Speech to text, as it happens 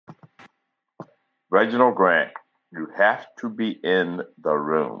Reginald Grant, you have to be in the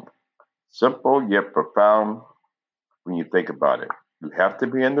room. Simple yet profound when you think about it. You have to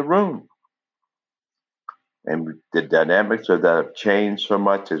be in the room. And the dynamics of that have changed so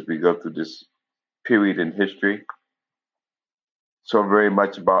much as we go through this period in history. So very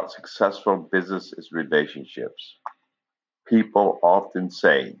much about successful business is relationships. People often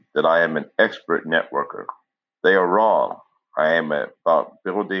say that I am an expert networker. They are wrong. I am about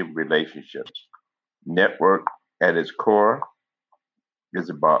building relationships. Network at its core is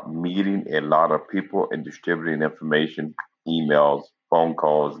about meeting a lot of people and distributing information, emails, phone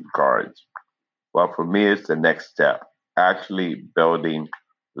calls, and cards. Well, for me, it's the next step, actually building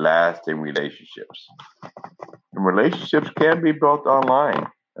lasting relationships. And relationships can be built online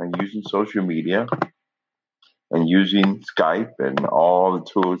and using social media and using Skype and all the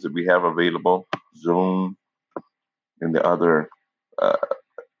tools that we have available, Zoom and the other uh,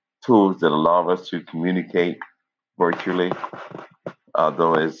 tools that allow us to communicate virtually.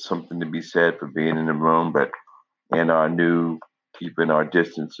 Although it's something to be said for being in the room, but in our new keeping our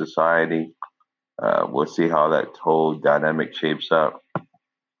distance society, we'll see how that whole dynamic shapes up.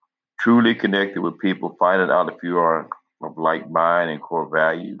 Truly connected with people, finding out if you are of like mind and core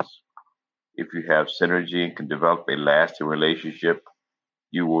values. If you have synergy and can develop a lasting relationship,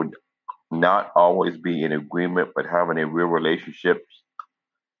 you would not always be in agreement, but having a real relationship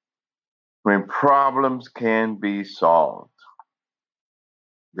when problems can be solved.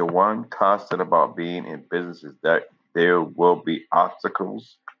 The one constant about being in business is that there will be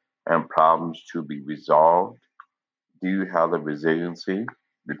obstacles and problems to be resolved. Do you have the resiliency,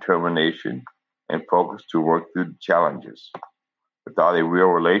 determination, and focus to work through the challenges? Without a real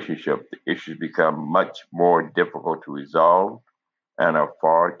relationship, the issues become much more difficult to resolve and are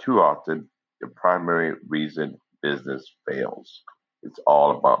far too often the primary reason business fails. It's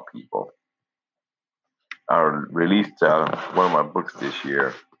all about people. I released one of my books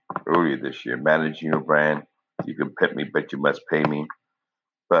earlier this year, Managing Your Brand. You can pet me, but you must pay me.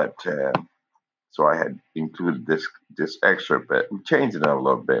 But so I had included this excerpt, but I'm changing it a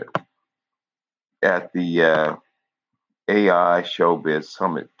little bit. At the AI Showbiz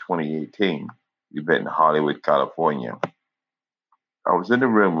Summit 2018 event in Hollywood, California, I was in the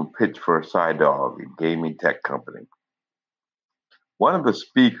room and pitched for a side dog, a gaming tech company. One of the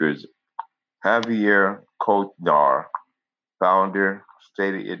speakers, Javier Kotnar, founder,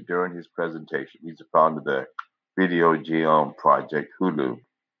 stated it during his presentation. He's the founder of the Video Geom Project, Hulu,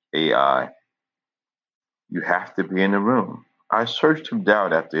 AI. You have to be in the room. I searched him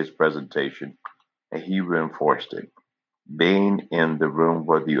down after his presentation, and he reinforced it. Being in the room,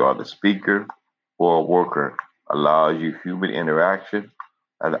 whether you are the speaker or a worker, allows you human interaction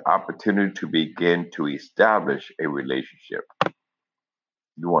and the opportunity to begin to establish a relationship.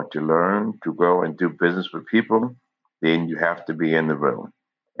 You want to learn, to grow, and do business with people, then you have to be in the room.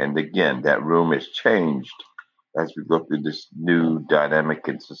 And again, that room has changed as we go through this new dynamic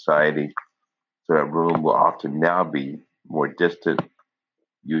in society. So that room will often now be more distant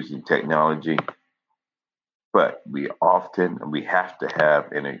using technology, but we have to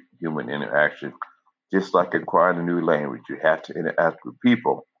have in a human interaction, just like acquiring a new language. You have to interact with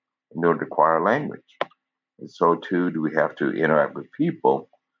people in order to acquire language. And so too do we have to interact with people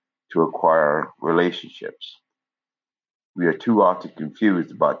to acquire relationships. We are too often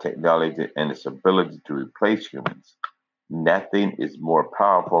confused about technology and its ability to replace humans. Nothing is more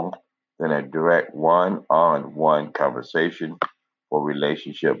powerful than a direct one-on-one conversation for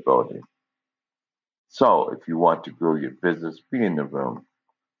relationship building. So, if you want to grow your business, be in the room.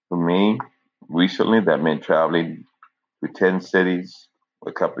 For me, recently that meant traveling to 10 cities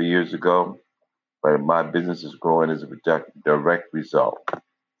a couple of years ago, but my business is growing as a direct result.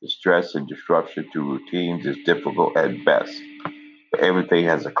 The stress and disruption to routines is difficult at best. But everything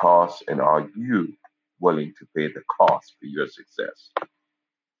has a cost, and are you willing to pay the cost for your success?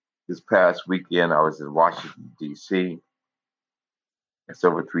 This past weekend, I was in Washington, D.C. It's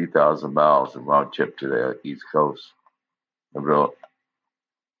over 3,000 miles of round trip to the East Coast. The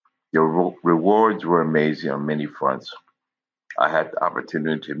rewards were amazing on many fronts. I had the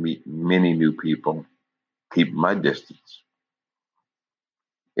opportunity to meet many new people, keep my distance,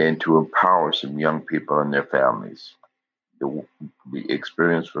 and to empower some young people and their families. The, the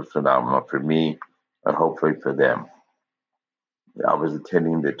experience was phenomenal for me and hopefully for them. I was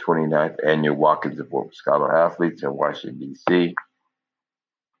attending the 29th annual Walk-ins of Scholar Athletes in Washington, D.C.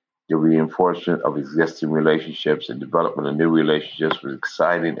 The reinforcement of existing relationships and development of new relationships was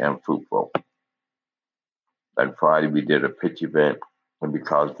exciting and fruitful. On Friday, we did a pitch event, and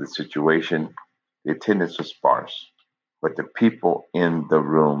because of the situation, the attendance was sparse, but the people in the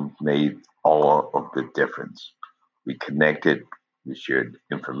room made all of the difference. We connected, we shared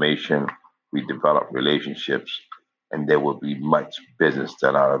information, we developed relationships, and there will be much business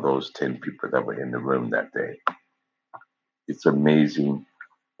done out of those 10 people that were in the room that day. It's amazing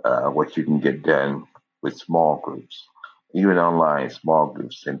what you can get done with small groups. Even online, small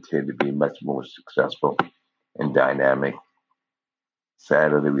groups tend to be much more successful and dynamic.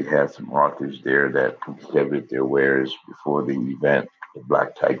 Saturday, we had some authors there that exhibited their wares before the event, the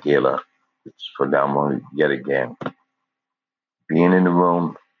Black Tie Gala, which is phenomenal yet again. Being in the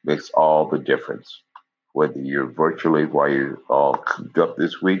room makes all the difference, whether you're virtually while you're all cooped up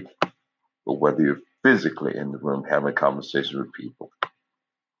this week, or whether you're physically in the room having conversations with people.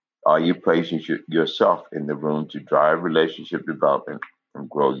 Are you placing yourself in the room to drive relationship development and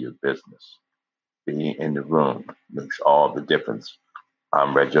grow your business? Being in the room makes all the difference.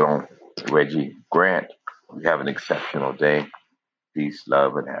 I'm Reggie Grant. You have an exceptional day. Peace,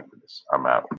 love, and happiness. I'm out.